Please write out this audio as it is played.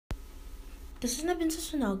This is Nabinsa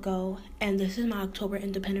Sunogo, and this is my October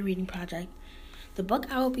Independent Reading Project. The book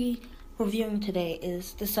I will be reviewing today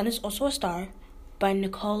is The Sun is Also a Star by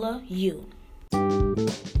Nicole Yoon.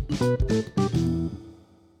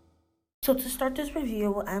 So to start this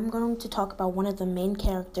review, I'm going to talk about one of the main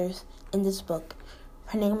characters in this book.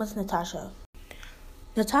 Her name was Natasha.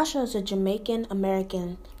 Natasha is a Jamaican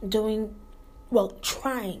American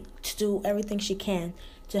trying to do everything she can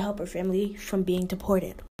to help her family from being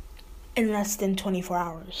deported in less than 24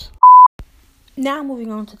 hours. Now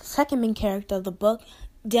moving on to the second main character of the book,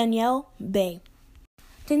 Daniel Bay.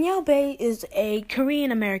 Daniel Bay is a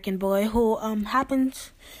Korean American boy who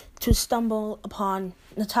happens to stumble upon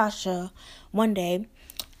Natasha one day,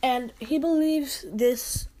 and he believes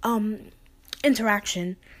this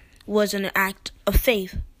interaction was an act of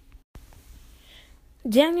faith.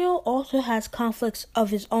 Daniel also has conflicts of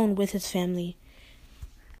his own with his family.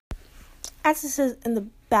 As it says in the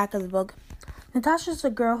back of the book, Natasha's a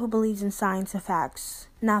girl who believes in science and facts,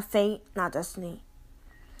 not fate, not destiny,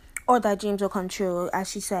 or that dreams will come true, as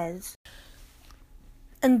she says.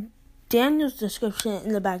 In Daniel's description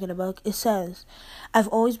in the back of the book, it says, "I've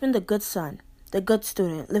always been the good son, the good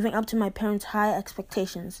student, living up to my parents' high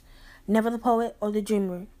expectations, never the poet or the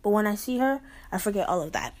dreamer, but when I see her, I forget all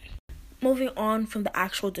of that." Moving on from the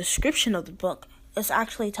actual description of the book, let's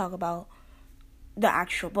actually talk about the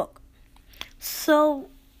actual book.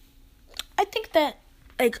 So, I think that,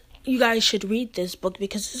 you guys should read this book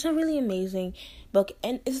because it's a really amazing book.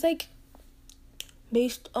 And it's,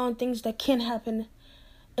 based on things that can happen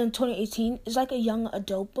in 2018. It's like a young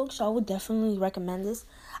adult book, so I would definitely recommend this.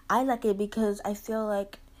 I like it because I feel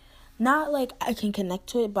like, not like I can connect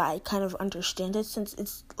to it, but I kind of understand it since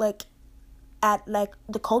it's, at,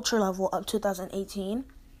 the culture level of 2018.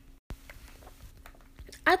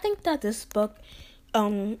 I think that this book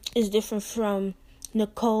is different from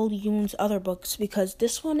Nicole Yoon's other books because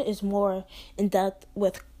this one is more in depth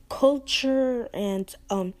with culture and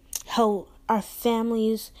how our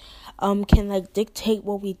families can dictate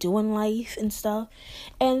what we do in life and stuff.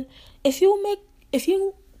 And if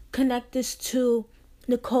you connect this to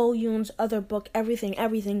Nicole Yoon's other book,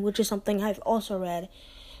 Everything, which is something I've also read,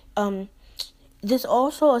 there's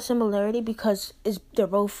also a similarity because they're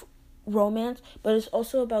both romance, but it's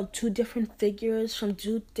also about two different figures from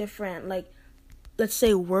two different, let's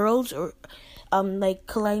say, worlds, or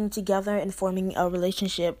colliding together and forming a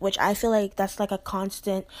relationship, which I feel like that's a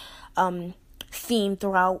constant theme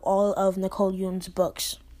throughout all of Nicole Yoon's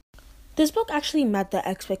books. This book actually met the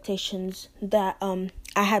expectations that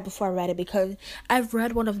I had before I read it because I've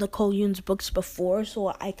read one of Nicole Yoon's books before,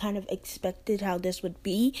 so I kind of expected how this would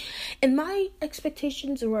be, and my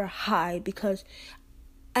expectations were high because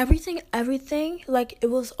everything, it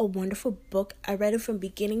was a wonderful book. I read it from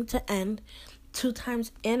beginning to end 2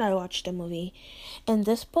 times, and I watched the movie. And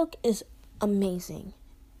this book is amazing.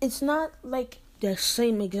 It's not the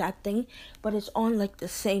same exact thing, but it's on the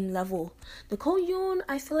same level. Nicole Yoon,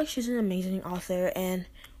 I feel like she's an amazing author, and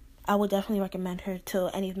I would definitely recommend her to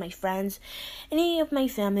any of my friends, any of my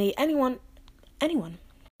family, anyone.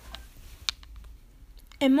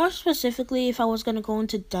 And more specifically, if I was going to go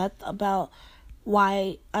into depth about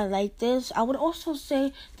why I like this, I would also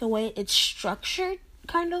say the way it's structured,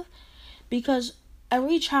 kind of, because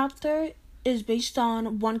every chapter is based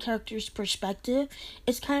on one character's perspective.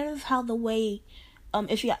 It's kind of how the way,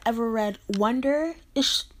 if you ever read Wonder,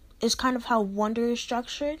 is kind of how Wonder is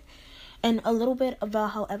structured, and a little bit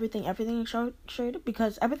about how everything is structured,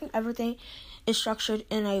 because everything is structured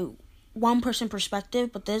in a one-person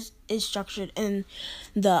perspective, but this is structured in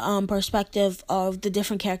the perspective of the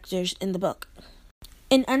different characters in the book.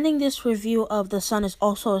 In ending this review of The Sun is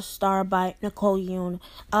Also a Star by Nicole Yoon,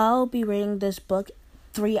 I'll be rating this book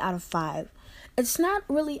 3 out of 5. It's not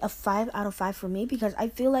really a 5 out of 5 for me because I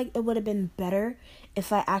feel like it would have been better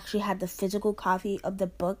if I actually had the physical copy of the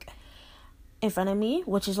book in front of me,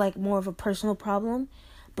 which is more of a personal problem.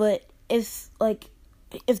 But if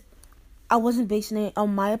I wasn't basing it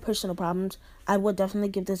on my personal problems, I would definitely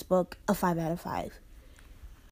give this book a 5 out of 5.